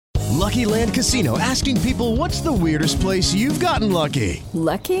Lucky Land Casino, asking people, what's the weirdest place you've gotten lucky?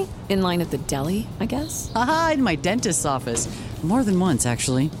 Lucky? In line at the deli, I guess? Aha, in my dentist's office. More than once,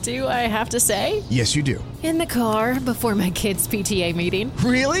 actually. Do I have to say? Yes, you do. In the car before my kids' PTA meeting.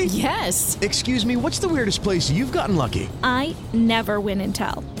 Really? Yes. Excuse me, what's the weirdest place you've gotten lucky? I never win and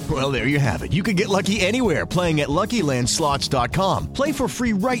tell. Well, there you have it. You can get lucky anywhere, playing at LuckyLandSlots.com. Play for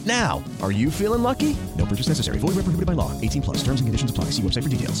free right now. Are you feeling lucky? No purchase necessary. Void where prohibited by law. 18 plus. Terms and conditions apply. See website for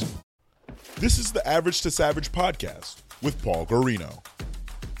details. This is the Average to Savage podcast with Paul Garino.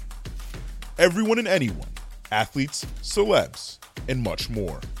 Everyone and anyone, athletes, celebs, and much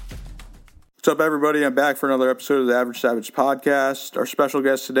more. What's up, everybody? I'm back for another episode of the Average Savage podcast. Our special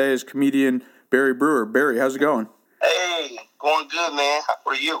guest today is comedian Barry Brewer. Barry, how's it going? Hey, going good, man. How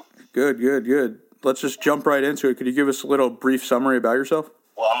are you? Good. Let's just jump right into it. Could you give us a little brief summary about yourself?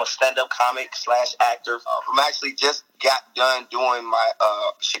 Well, I'm a stand-up comic / actor. I'm actually just got done doing my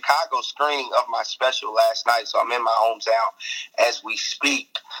Chicago screening of my special last night, so I'm in my hometown as we speak.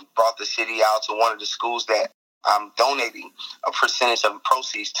 Brought the city out to one of the schools that I'm donating a percentage of the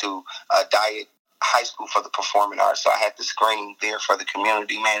proceeds to Diet High School for the Performing Arts. So I had the screening there for the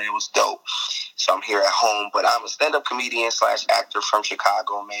community. Man, it was dope. So I'm here at home, but I'm a stand-up comedian / actor from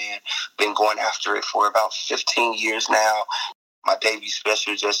Chicago, man. Been going after it for about 15 years now. My debut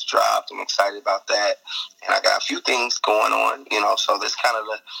special just dropped. I'm excited about that. And I got a few things going on, so that's kind of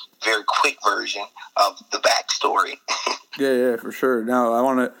the very quick version of the backstory. Yeah, for sure. Now, I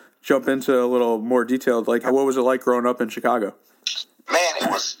want to jump into a little more detailed. Like, what was it like growing up in Chicago? Man,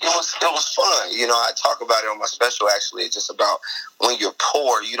 it was fun. I talk about it on my special, actually. It's just about when you're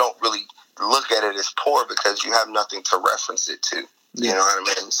poor, you don't really look at it as poor because you have nothing to reference it to. You know what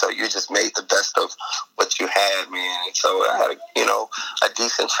I mean? So you just made the best of what you had, man. And so I had, a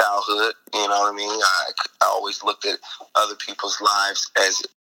decent childhood. You know what I mean? I always looked at other people's lives as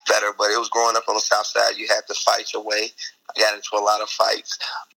better, but it was growing up on the South Side. You had to fight your way. I got into a lot of fights,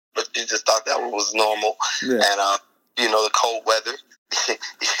 but you just thought that was normal. Yeah. And, the cold weather.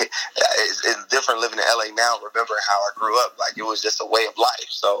 It's different living in LA now. Remember how I grew up? Like, it was just a way of life.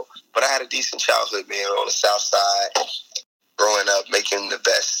 So, but I had a decent childhood, man, on the South Side. Growing up, making the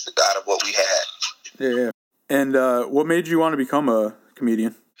best out of what we had. Yeah. And what made you want to become a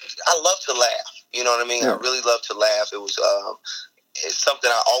comedian? I love to laugh. You know what I mean? Yeah. I really love to laugh. It was it's something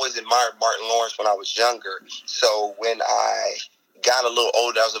I always admired Martin Lawrence when I was younger. So when I got a little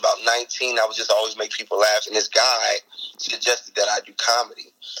older, I was about 19, I would just always make people laugh. And this guy suggested that I do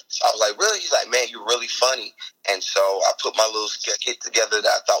comedy. So I was like, really? He's like, man, you're really funny. And so I put my little skit together that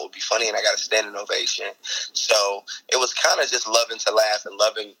I thought would be funny, and I got a standing ovation. So it was kind of just loving to laugh and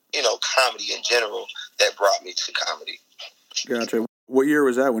loving, comedy in general that brought me to comedy. Gotcha. What year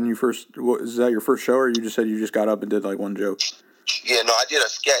was that when you is that your first show, or you just said you just got up and did like one joke? Yeah, no, I did a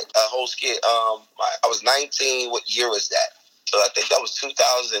whole skit. I was 19. What year was that? So I think that was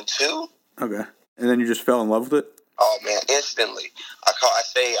 2002. Okay. And then you just fell in love with it? Oh, man, instantly. I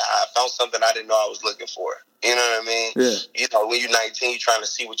found something I didn't know I was looking for. You know what I mean? Yeah. When you're 19, you're trying to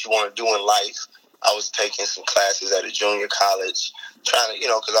see what you want to do in life. I was taking some classes at a junior college, trying to,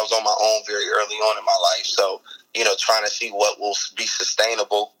 because I was on my own very early on in my life. So, trying to see what will be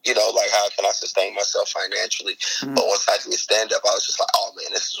sustainable, like how can I sustain myself financially. Mm-hmm. But once I did stand up, I was just like, oh,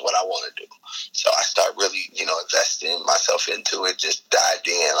 man, this is what I want to do. So I started really, investing myself into it, just dived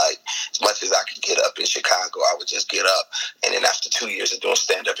in. Like, as much as I could get up in Chicago, I would just get up. And then after 2 years of doing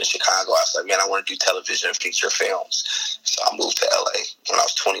stand-up in Chicago, I was like, man, I want to do television and feature films. So I moved to L.A. when I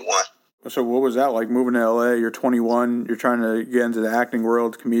was 21. So what was that like, moving to L.A.? You're 21, you're trying to get into the acting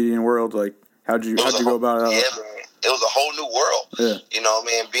world, comedian world. Like, how'd you go about it? Yeah, man. It was a whole new world. Yeah.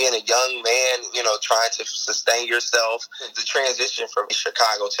 Man, being a young man, trying to sustain yourself. The transition from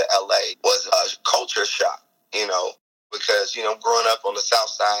Chicago to L.A. was a culture shock, because, growing up on the South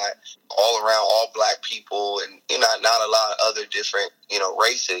Side, all around all black people and, not a lot of other different,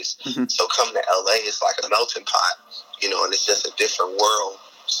 races. Mm-hmm. So coming to L.A., it's like a melting pot, and it's just a different world.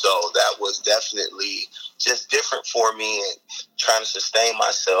 So that was definitely just different for me, and trying to sustain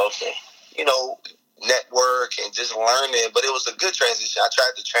myself and, network and just learning. But it was a good transition. I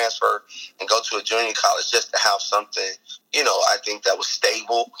tried to transfer and go to a junior college just to have something, I think that was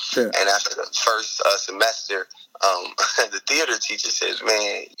stable. Yeah. And after the first semester, the theater teacher says,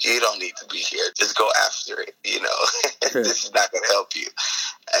 man, you don't need to be here. Just go after it, Yeah. This is not going to help you.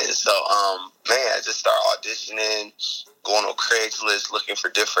 And so, I just started auditioning, going on Craigslist, looking for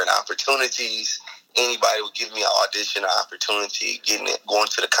different opportunities. Anybody would give me an audition, an opportunity, going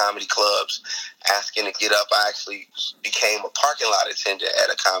to the comedy clubs, asking to get up. I actually became a parking lot attendant at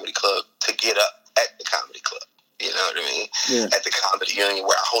a comedy club to get up at the comedy club. You know what I mean? Yeah. At the Comedy Union,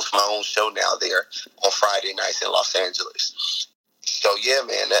 where I host my own show now there on Friday nights in Los Angeles. So yeah,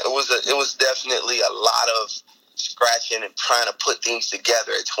 man, it was definitely a lot of scratching and trying to put things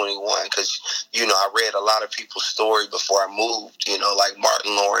together at 21, because I read a lot of people's story before I moved, like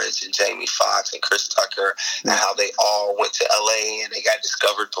Martin Lawrence and Jamie Foxx and Chris Tucker, and how they all went to LA and they got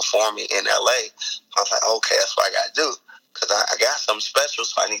discovered performing in LA. I was like, okay, that's what I got to do, because I got something special,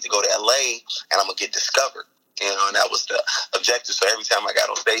 so I need to go to LA and I'm gonna get discovered. And that was the objective. So every time I got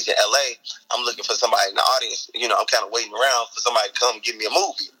on stage in LA, I'm looking for somebody in the audience. I'm kind of waiting around for somebody to come give me a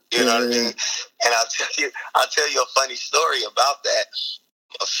movie. You know what I mean? And I'll tell you a funny story about that.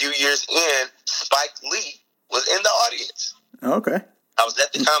 A few years in, Spike Lee was in the audience. Okay. I was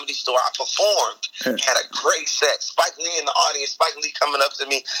at the Comedy Store. I performed, had a great set. Spike Lee in the audience, Spike Lee coming up to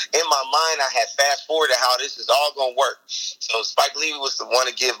me. In my mind, I had fast forwarded how this is all going to work. So Spike Lee was the one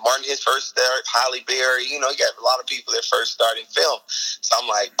to give Martin his first start, Halle Berry. You got a lot of people that first started in film. So I'm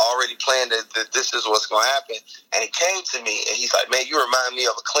like already planning that this is what's going to happen. And he came to me and he's like, man, you remind me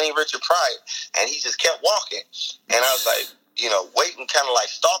of a clean Richard Pryor. And he just kept walking. And I was like, waiting, kind of like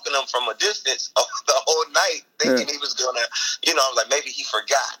stalking him from a distance the whole night, thinking he was going to, I was like, maybe he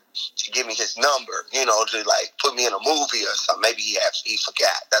forgot to give me his number, to like put me in a movie or something. Maybe he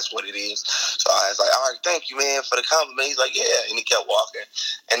forgot. That's what it is. So I was like, all right, thank you, man, for the compliment. He's like, yeah. And he kept walking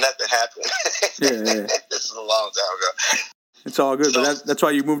and nothing happened. This is a long time ago. It's all good, but that's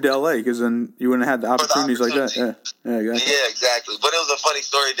why you moved to LA, because then you wouldn't have had the opportunities like that. Yeah, exactly. Yeah, exactly. But it was a funny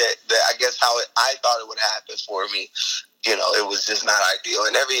story that I guess I thought it would happen for me. It was just not ideal.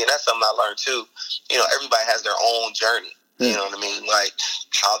 And that's something I learned too. Everybody has their own journey. You know what I mean? Like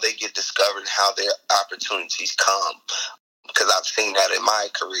how they get discovered, how their opportunities come. Because I've seen that in my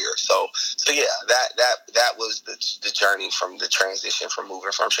career. So yeah, that was the journey from the transition from moving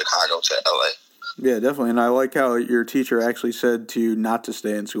from Chicago to LA. Yeah, definitely. And I like how your teacher actually said to you not to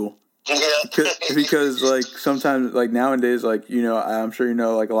stay in school. Yeah. because like sometimes, like nowadays, like, I'm sure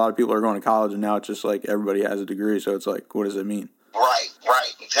like a lot of people are going to college, and now it's just like everybody has a degree. So it's like, what does it mean? Right.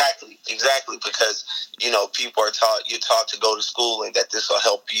 Exactly. Because, people you're taught to go to school and that this will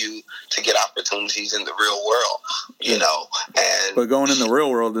help you to get opportunities in the real world, But going in the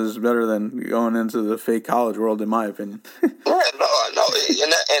real world is better than going into the fake college world, in my opinion. Right, no.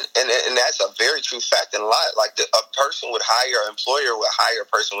 And that's a very true fact in life. Like a person would hire, an employer would hire a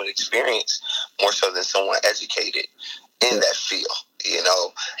person with experience more so than someone educated in that field.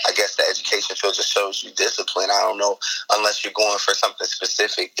 I guess the education field just shows you discipline. I don't know, unless you're going for something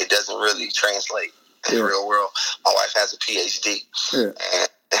specific, it doesn't really translate in the real world. My wife has a PhD, and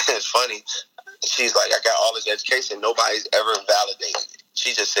it's funny. She's like, I got all this education. Nobody's ever validated it.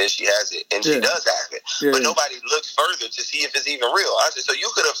 She just says she has it, and she does have it. But nobody looks further to see if it's even real. I said, so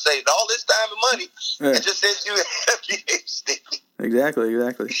you could have saved all this time and money and just said you had a PhD. Exactly.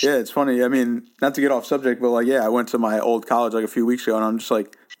 Yeah, it's funny. I mean, not to get off subject, but I went to my old college like a few weeks ago, and I'm just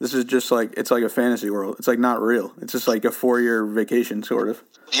like, this is just like, it's like a fantasy world. It's like not real. It's just like a 4-year vacation, sort of.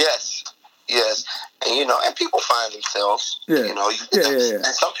 Yes. And, and people find themselves, And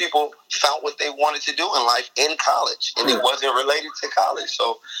some people found what they wanted to do in life in college, and it wasn't related to college.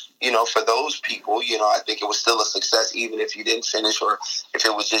 So, for those people, I think it was still a success, even if you didn't finish, or if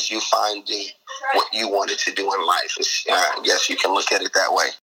it was just you finding what you wanted to do in life. I guess you can look at it that way.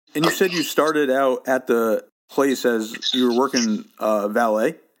 And you said you started out at the place as you were working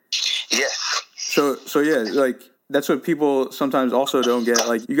valet? Yes. So yeah, like, that's what people sometimes also don't get.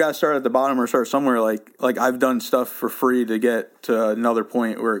 Like, you got to start at the bottom or start somewhere. Like I've done stuff for free to get to another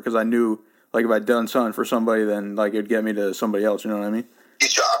point because I knew, like, if I'd done something for somebody, then, like, it'd get me to somebody else. You know what I mean?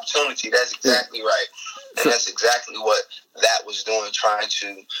 It's your opportunity. That's exactly right. And that's exactly what that was doing, trying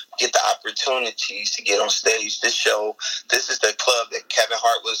to get the opportunities to get on stage. This is the club that Kevin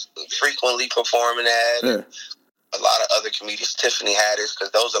Hart was frequently performing at. Yeah. A lot of other comedians, Tiffany Haddish,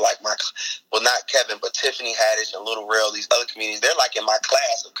 because those are like not Kevin, but Tiffany Haddish and Little Rel, these other comedians, they're like in my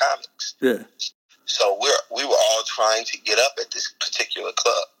class of comics. Yeah. So we were all trying to get up at this particular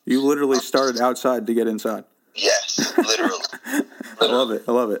club. You literally started outside to get inside. Yes, literally. I love it.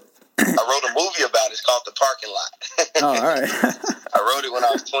 I wrote a movie about it. It's called The Parking Lot. Oh, all right. I wrote it when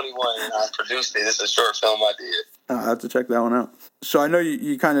I was 21, and I produced it. It's a short film I did. I have to check that one out. So I know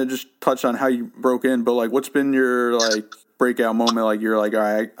you kind of just touched on how you broke in, but, like, what's been your, like, breakout moment? Like, you're like, all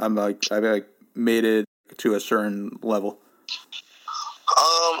right, I've made it to a certain level.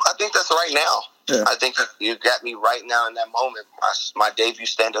 I think that's right now. Yeah. I think you got me right now in that moment. My debut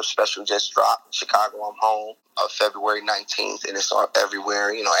stand-up special just dropped. Chicago, I'm Home, February 19th, and it's on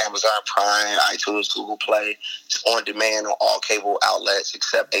everywhere. Amazon Prime, iTunes, Google Play. It's on demand on all cable outlets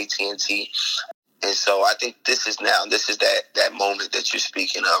except AT&T. And so I think this is that moment that you're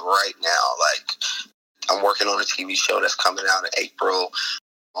speaking of right now. Like, I'm working on a TV show that's coming out in April.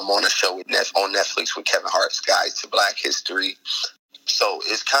 I'm on a show on Netflix with Kevin Hart's Guide to Black History. So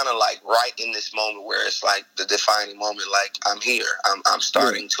it's kind of like right in this moment where it's like the defining moment, like I'm here. I'm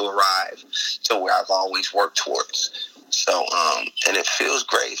starting to arrive to where I've always worked towards. So, and it feels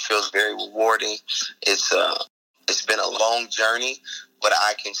great. It feels very rewarding. It's been a long journey, but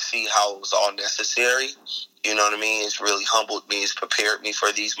I can see how it was all necessary. You know what I mean? It's really humbled me. It's prepared me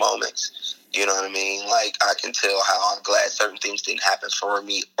for these moments. You know what I mean? Like, I can tell how I'm glad certain things didn't happen for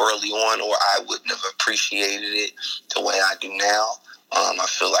me early on, or I wouldn't have appreciated it the way I do now. I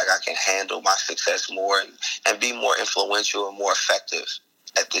feel like I can handle my success more and be more influential and more effective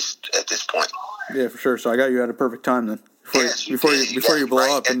at this point. Yeah, for sure. So I got you at a perfect time then. Before you blow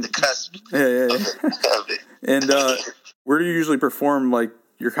right up. At the cusp. Yeah. And where do you usually perform, like,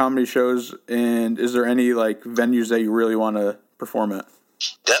 your comedy shows? And is there any, like, venues that you really want to perform at?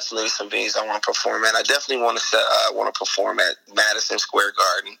 Definitely some venues I want to perform at. I definitely want to perform at Madison Square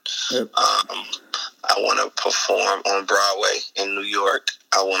Garden. Yep. I want to perform on Broadway in New York.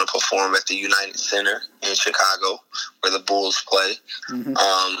 I want to perform at the United Center in Chicago, where the Bulls play. Mm-hmm.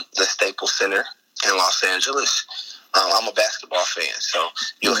 The Staples Center in Los Angeles. I'm a basketball fan, so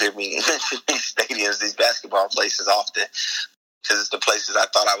you'll hear me mention these stadiums, these basketball places often, because it's the places I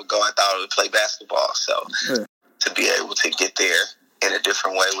thought I would go. I thought I would play basketball. So to be able to get there in a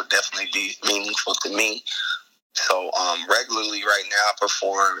different way would definitely be meaningful to me. So regularly right now I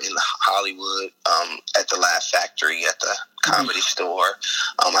perform in Hollywood, at the Laugh Factory, at the Comedy Store.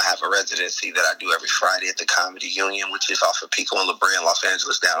 I have a residency that I do every Friday at the Comedy Union, which is off of Pico and La Brea in Los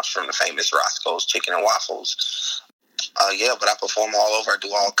Angeles, down from the famous Roscoe's Chicken and Waffles. But I perform all over. I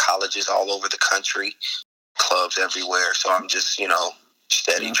do all colleges all over the country, clubs everywhere. So I'm just,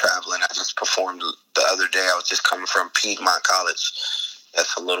 steady traveling. I just performed the other day. I was just coming from Piedmont College.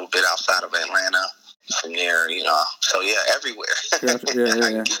 That's a little bit outside of Atlanta. From there, so everywhere.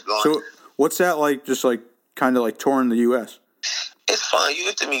 Yeah. So what's that like, just like kind of like touring the U.S.? It's fun. You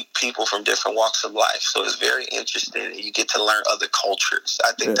get to meet people from different walks of life, so it's very interesting. You get to learn other cultures.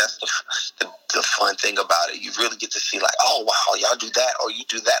 I think that's the fun thing about it. You really get to see, like, oh, wow, y'all do that, or you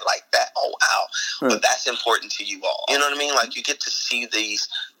do that like that. Oh, wow. But that's important to you all. You know what I mean? Like, you get to see these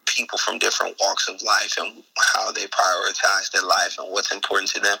people from different walks of life and how they prioritize their life and what's important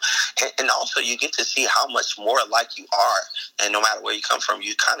to them. And also you get to see how much more alike you are. And no matter where you come from,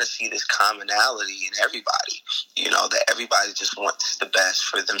 you kind of see this commonality in everybody, that everybody just wants the best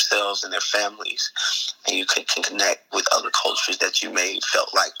for themselves and their families. And you can connect with other cultures that you may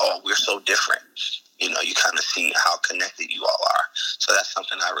felt like, oh, we're so different. You kind of see how connected you all are. So that's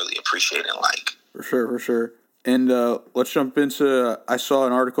something I really appreciate and like. For sure. And let's jump into, I saw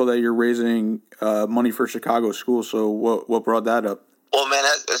an article that you're raising money for Chicago schools. So what brought that up? Well, man,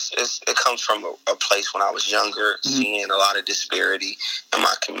 it comes from a place when I was younger, seeing a lot of disparity in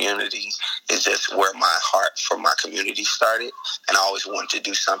my community. Is just where my heart for my community started, and I always wanted to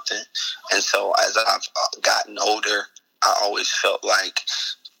do something. And so as I've gotten older, I always felt like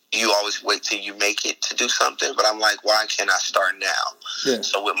you always wait till you make it to do something, but I'm like, why can't I start now? Yeah.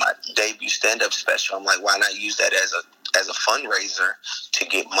 So with my debut stand-up special, I'm like, why not use that as a fundraiser to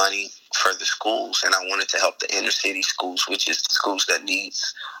get money for the schools? And I wanted to help the inner city schools, which is the schools that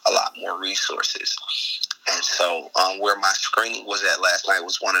needs a lot more resources. And so where my screening was at last night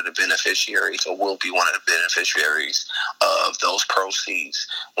was one of the beneficiaries, or will be one of the beneficiaries of those proceeds,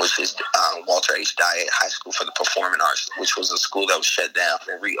 which is Walter H. Dyett High School for the Performing Arts, which was a school that was shut down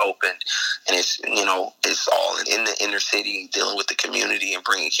and reopened. And it's, it's all in the inner city, dealing with the community and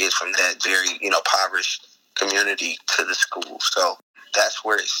bringing kids from that very, impoverished community to the school. So that's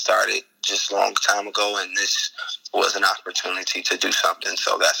where it started just a long time ago. And this was an opportunity to do something.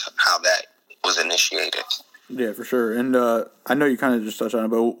 So that's how that was initiated. Yeah, for sure. And I know you kind of just touched on it,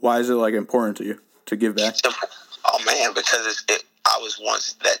 but why is it like important to you to give back? Oh man, because I was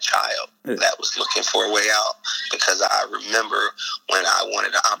once that child that was looking for a way out, because I remember when I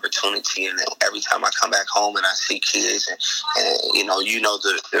wanted an opportunity, and every time I come back home and I see kids and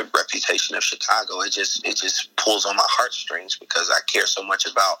the reputation of Chicago, it just pulls on my heartstrings, because I care so much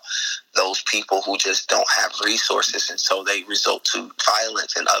about those people who just don't have resources, and so they resort to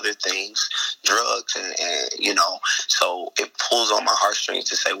violence and other things, drugs, and so it pulls on my heartstrings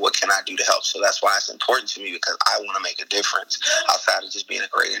to say, what can I do to help? So that's why it's important to me, because I want to make a difference outside of just being a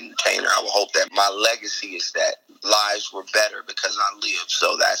great entertainer. I would hope that my legacy is that lives were better because I lived.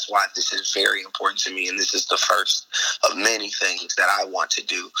 So that's why this is very important to me. And this is the first of many things that I want to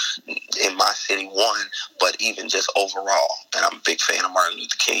do in my city, one, but even just overall. And I'm a big fan of Martin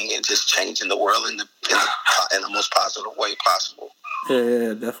Luther King and just changing the world in the most positive way possible.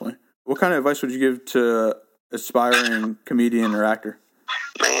 Yeah, definitely. What kind of advice would you give to aspiring comedian or actor?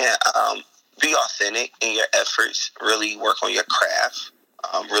 Man, be authentic in your efforts. Really work on your craft.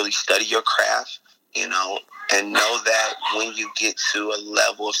 Really study your craft, and know that when you get to a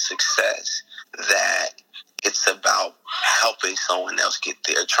level of success, that it's about helping someone else get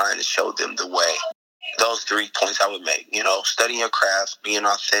there, trying to show them the way. Those 3 points I would make, studying your craft, being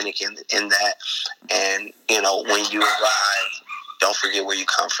authentic in that, and, when you arrive, don't forget where you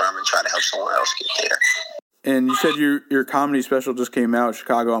come from and try to help someone else get there. And you said your comedy special just came out,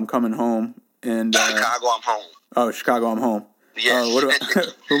 Chicago, I'm Coming Home. And Chicago, I'm Home. Oh, Chicago, I'm Home. Yes.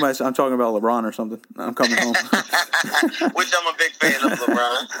 Who am I? I'm talking about LeBron or something. I'm coming home. Which I'm a big fan of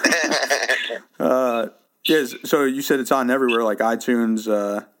LeBron. Yes. So you said it's on everywhere, like iTunes.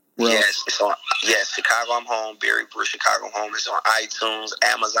 Yes, it's on. Yes, Chicago, I'm Home. Barry Bruce, Chicago, I'm Home. It's on iTunes,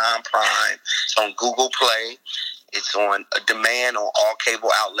 Amazon Prime. It's on Google Play. It's on demand on all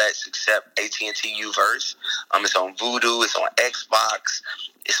cable outlets except AT&T Uverse. It's on Vudu. It's on Xbox.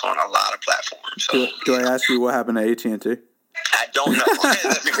 It's on a lot of platforms. So, do I ask you what happened to AT&T? I don't know.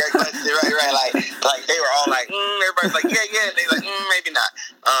 That's a great question. Right. Like they were all like, everybody's like, yeah. And they like, maybe not.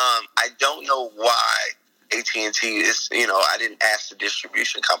 I don't know why AT&T is. I didn't ask the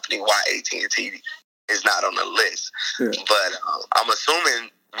distribution company why AT&T is not on the list. Yeah. But I'm assuming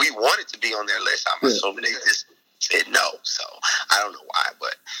we wanted to be on their list. I'm assuming they just said no. So I don't know why,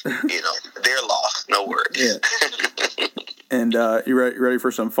 but they're lost. No worries. Yeah. And you ready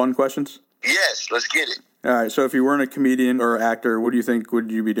for some fun questions? Yes, let's get it. All right. So if you weren't a comedian or actor, what do you think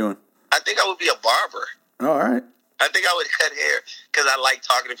would you be doing? I think I would be a barber. All right. I think I would cut hair because I like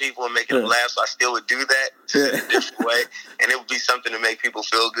talking to people and making them laugh, so I still would do that just in a different way. And it would be something to make people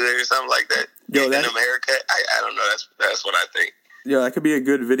feel good or something like that. Getting them a haircut, I don't know. That's what I think. Yeah, that could be a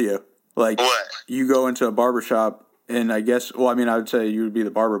good video. Like, what? You go into a barbershop, and I guess, I would say you would be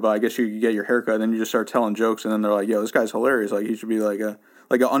the barber, but I guess you could get your haircut, and then you just start telling jokes, and then they're like, yo, this guy's hilarious. Like, he should be like an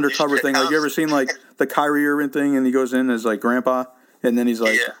undercover thing. Like, you ever seen, like, the Kyrie Irving thing, and he goes in as, like, grandpa, and then he's,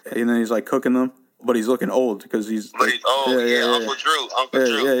 like, cooking them, but he's looking old, because he's... But he's old, Uncle Drew.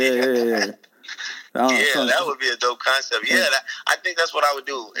 Yeah. That would be a dope concept. Yeah, I think that's what I would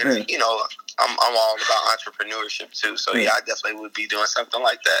do. And, I'm all about entrepreneurship, too, so, I definitely would be doing something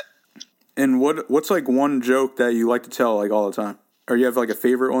like that. And what's like one joke that you like to tell like all the time? Or you have like a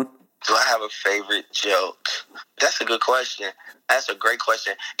favorite one? Do I have a favorite joke? That's a good question. That's a great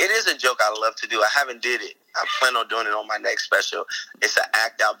question. It is a joke I love to do. I haven't did it. I plan on doing it on my next special. It's an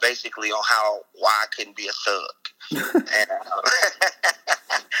act out basically on why I couldn't be a thug. And,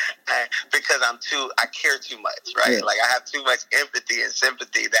 because I care too much, right? Yeah. Like I have too much empathy and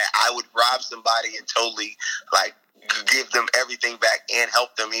sympathy that I would rob somebody and totally like give them everything back and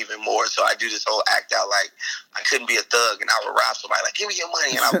help them even more. So I do this whole act out like I couldn't be a thug and I would rob somebody like, give me your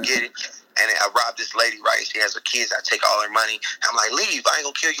money, and I would get it. And I robbed this lady, right? She has her kids. I take all her money. I'm like, leave. I ain't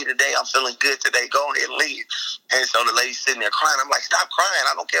going to kill you today. I'm feeling good today. Go ahead and leave. And so the lady's sitting there crying. I'm like, stop crying.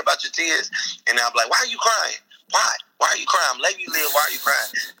 I don't care about your tears. And I'm like, why are you crying? Why are you crying? I'm letting you live. Why are you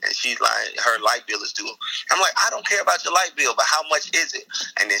crying? And she's like, her light bill is due. I'm like, I don't care about your light bill, but how much is it?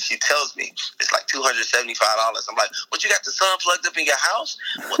 And then she tells me it's like $275. I'm like, what, you got the sun plugged up in your house?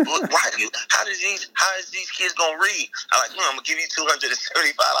 How is these kids gonna read? I'm like, I'm gonna give you $275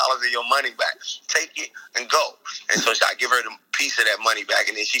 of your money back. Take it and go. And so I give her the piece of that money back,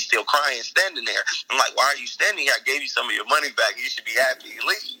 and then she's still crying, standing there. I'm like, why are you standing here? I gave you some of your money back. You should be happy.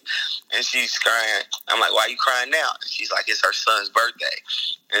 Leave. And she's crying. I'm like, why are you crying now? And she's like, it's her son's birthday.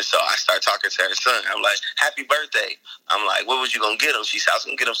 And so I start talking to her son. I'm like, happy birthday. I'm like, what was you going to get him? She said, I was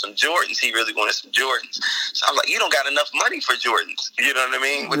going to get him some Jordans. He really wanted some Jordans. So I'm like, you don't got enough money for Jordans. You know what I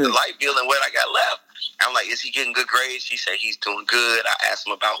mean? With the light bill and what I got left. I'm like, is he getting good grades? She said he's doing good. I asked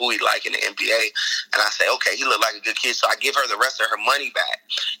him about who he like in the NBA. And I said, okay, he looked like a good kid. So I give her the rest of her money back.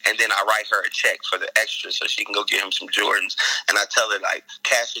 And then I write her a check for the extra so she can go get him some Jordans. And I tell her, like,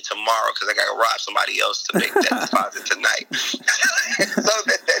 cash it tomorrow because I got to rob somebody else to make that deposit tonight. So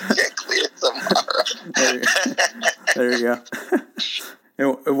that check clears tomorrow. There you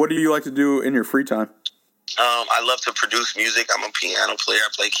go. And what do you like to do in your free time? I love to produce music. I'm a piano player. I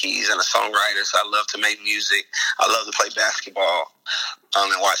play keys and a songwriter, so I love to make music. I love to play basketball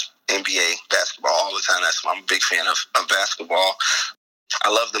and watch NBA basketball all the time. I'm a big fan of basketball. I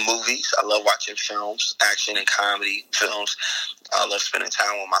love the movies. I love watching films, action and comedy films. I love spending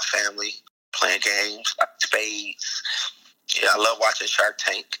time with my family, playing games, like spades. Yeah, I love watching Shark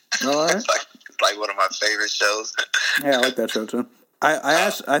Tank. All right. It's like one of my favorite shows. Yeah, I like that show too.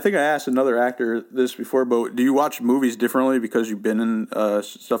 I think I asked another actor this before, but do you watch movies differently because you've been in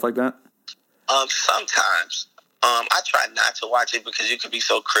stuff like that? Sometimes. I try not to watch it because you can be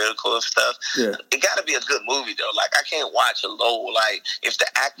so critical of stuff. Yeah. It got to be a good movie, though. Like, I can't watch a low, like, if the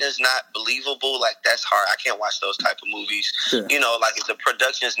actor's not believable, like, that's hard. I can't watch those type of movies. Yeah. You know, like, if the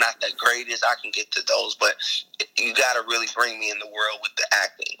production is not the greatest, I can get to those. But you got to really bring me in the world with the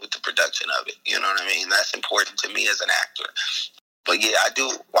acting, with the production of it. You know what I mean? That's important to me as an actor. But, yeah, I do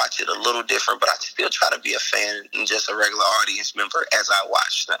watch it a little different, but I still try to be a fan and just a regular audience member as I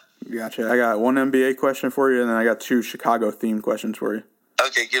watch them. Gotcha. I got one NBA question for you, and then I got 2 Chicago-themed questions for you.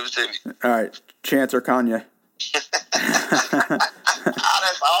 Okay, give it to me. All right. Chance or Kanye? Oh,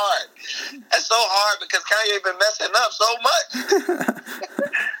 that's hard. That's so hard because Kanye been messing up so much.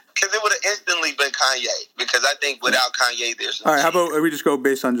 Because it would have instantly been Kanye. Because I think without Kanye, there's no All right, how about we just go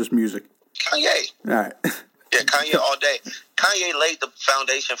based on just music? Kanye. All right. Yeah, Kanye all day. Kanye laid the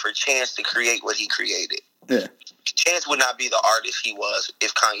foundation for Chance to create what he created. Yeah. Chance would not be the artist he was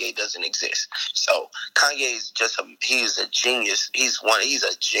if Kanye doesn't exist. So Kanye is he's a genius. He's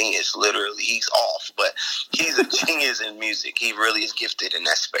a genius, literally. He's off, but he's a genius in music. He really is gifted in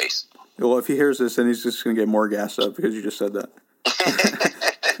that space. Well, if he hears this, then he's just going to get more gassed up because you just said that.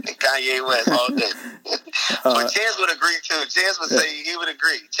 Kanye West all day. But Chance would agree too. Chance would say he would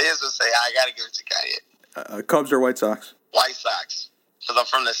agree. Chance would say, I got to give it to Kanye. Cubs or White Sox? White Sox. Because I'm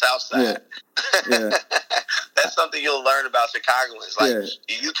from the South Side. Yeah. That's something you'll learn about Chicagoans. Like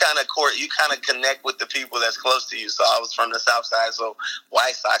you kind of connect with the people that's close to you. So I was from the South Side, so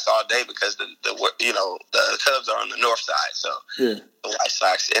White Sox all day because the Cubs are on the North Side. So the White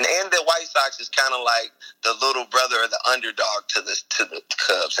Sox and the White Sox is kind of like the little brother or the underdog to the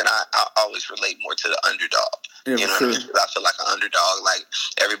Cubs, and I always relate more to the underdog. Yeah, you know what I mean? I feel like an underdog. Like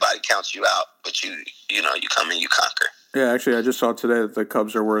everybody counts you out, but you come and you conquer. Yeah, actually, I just saw today that the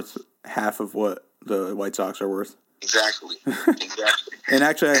Cubs are worth half of what the White Sox are worth. Exactly. And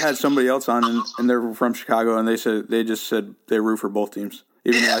actually, I had somebody else on, and they're from Chicago, and they just said they root for both teams.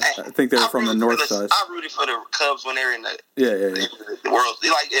 Even though I think they were from the North Side. I rooted for the Cubs when they're in the world.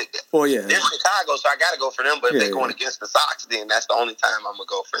 They're Chicago, so I got to go for them. But if they're going against the Sox, then that's the only time I'm going to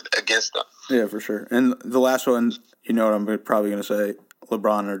go against them. Yeah, for sure. And the last one, you know what I'm probably going to say,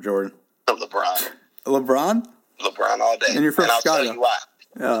 LeBron or Jordan? LeBron. LeBron? LeBron all day. And you're from Chicago. I'll tell you why.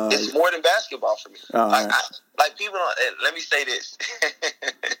 It's more than basketball for me. People don't, let me say this.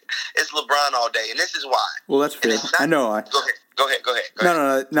 It's LeBron all day, and this is why. Well, that's fair. I know why. Go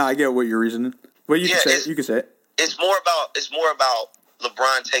ahead. No, I get what you're reasoning. Well, you can say it. You can say it. It's more about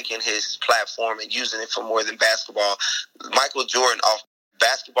LeBron taking his platform and using it for more than basketball. Michael Jordan, off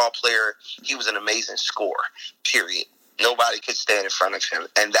basketball player, he was an amazing scorer, period. Nobody could stand in front of him,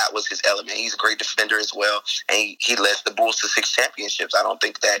 and that was his element. He's a great defender as well, and he led the Bulls to 6 championships. I don't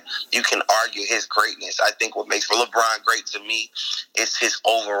think that you can argue his greatness. I think what makes LeBron great to me is his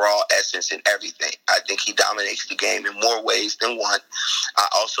overall essence in everything. I think he dominates the game in more ways than one. I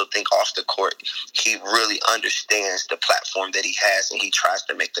also think off the court, he really understands the platform that he has, and he tries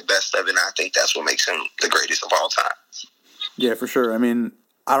to make the best of it, and I think that's what makes him the greatest of all time. Yeah, for sure. I mean,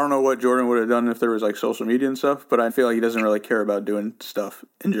 I don't know what Jordan would have done if there was like social media and stuff, but I feel like he doesn't really care about doing stuff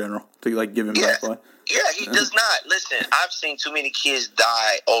in general to like give him back play. Yeah, he does not. Listen, I've seen too many kids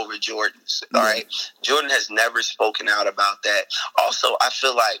die over Jordans. All right, Jordan has never spoken out about that. Also, I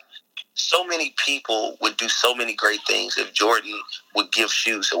feel like so many people would do so many great things if Jordan would give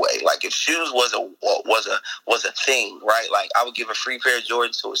shoes away. Like if shoes was a thing, right? Like I would give a free pair of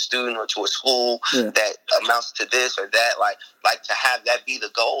Jordans to a student or to a school that amounts to this or that. Like to have that be the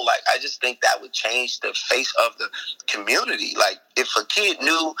goal. Like I just think that would change the face of the community. Like if a kid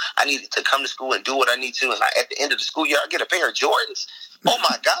knew I needed to come to school and do what I need to, and like at the end of the school year I get a pair of Jordans. Oh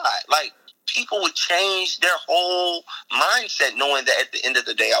my God! Like. People would change their whole mindset knowing that at the end of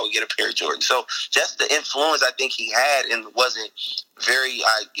the day I would get a pair of Jordans. So just the influence I think he had and wasn't very,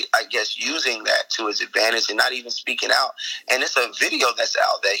 I guess, using that to his advantage and not even speaking out. And it's a video that's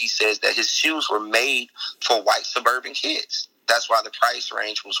out that he says that his shoes were made for white suburban kids. That's why the price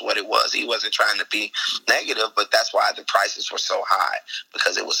range was what it was. He wasn't trying to be negative, but that's why the prices were so high,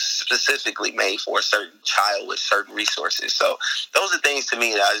 because it was specifically made for a certain child with certain resources. So those are things to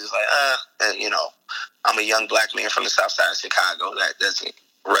me that I was just like, I'm a young black man from the South Side of Chicago. That doesn't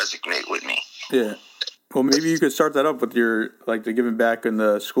resonate with me. Yeah. Well, maybe you could start that up with your, like, the giving back in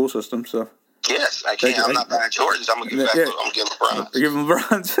the school system stuff. Yes, I can. I'm not buying Jordans. I'm gonna give LeBron. Give him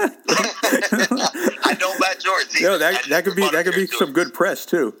LeBron's. I don't buy Jordans. No, that could be some good press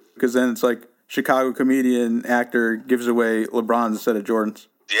too, because then it's like Chicago comedian actor gives away LeBron's instead of Jordans.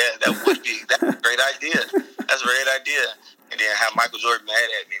 Yeah, that's a great idea. That's a great idea. And then have Michael Jordan mad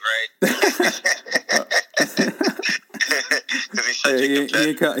at me, right? Because he's such a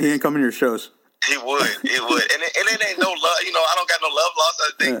competitor. He ain't coming to your shows. He would. And it ain't no love. I don't got no love lost.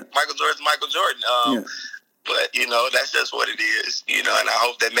 I think Michael Jordan's Michael Jordan. But, that's just what it is, and I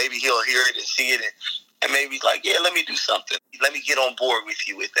hope that maybe he'll hear it and see it and maybe like, yeah, let me do something. Let me get on board with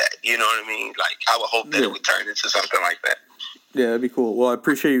you with that. You know what I mean? Like, I would hope that it would turn into something like that. Yeah, that'd be cool. Well, I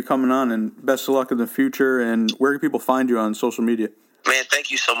appreciate you coming on, and best of luck in the future. And where can people find you on social media? Man, thank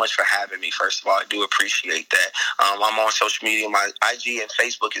you so much for having me, first of all. I do appreciate that. I'm on social media. My IG and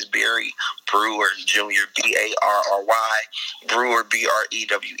Facebook is Barry Brewer Jr., Barry, Brewer, Brewer,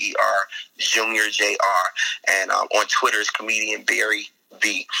 Junior, Jr. And on Twitter is Comedian Barry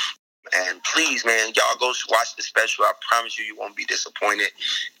B. And please, man, y'all go watch the special. I promise you won't be disappointed.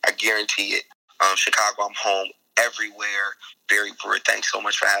 I guarantee it. Chicago, I'm home everywhere. Barry Brewer, thanks so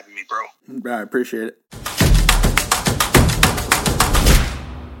much for having me, bro. I appreciate it.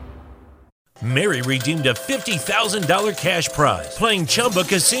 Mary redeemed a $50,000 cash prize playing Chumba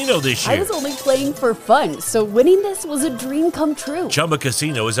Casino this year. I was only playing for fun, so winning this was a dream come true. Chumba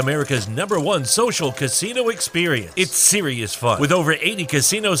Casino is America's #1 social casino experience. It's serious fun. With over 80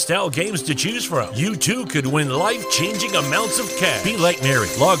 casino-style games to choose from, you too could win life-changing amounts of cash. Be like Mary.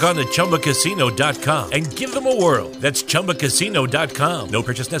 Log on to ChumbaCasino.com and give them a whirl. That's ChumbaCasino.com. No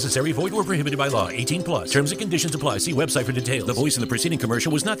purchase necessary. Void or prohibited by law. 18+. Terms and conditions apply. See website for details. The voice in the preceding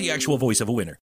commercial was not the actual voice of a winner.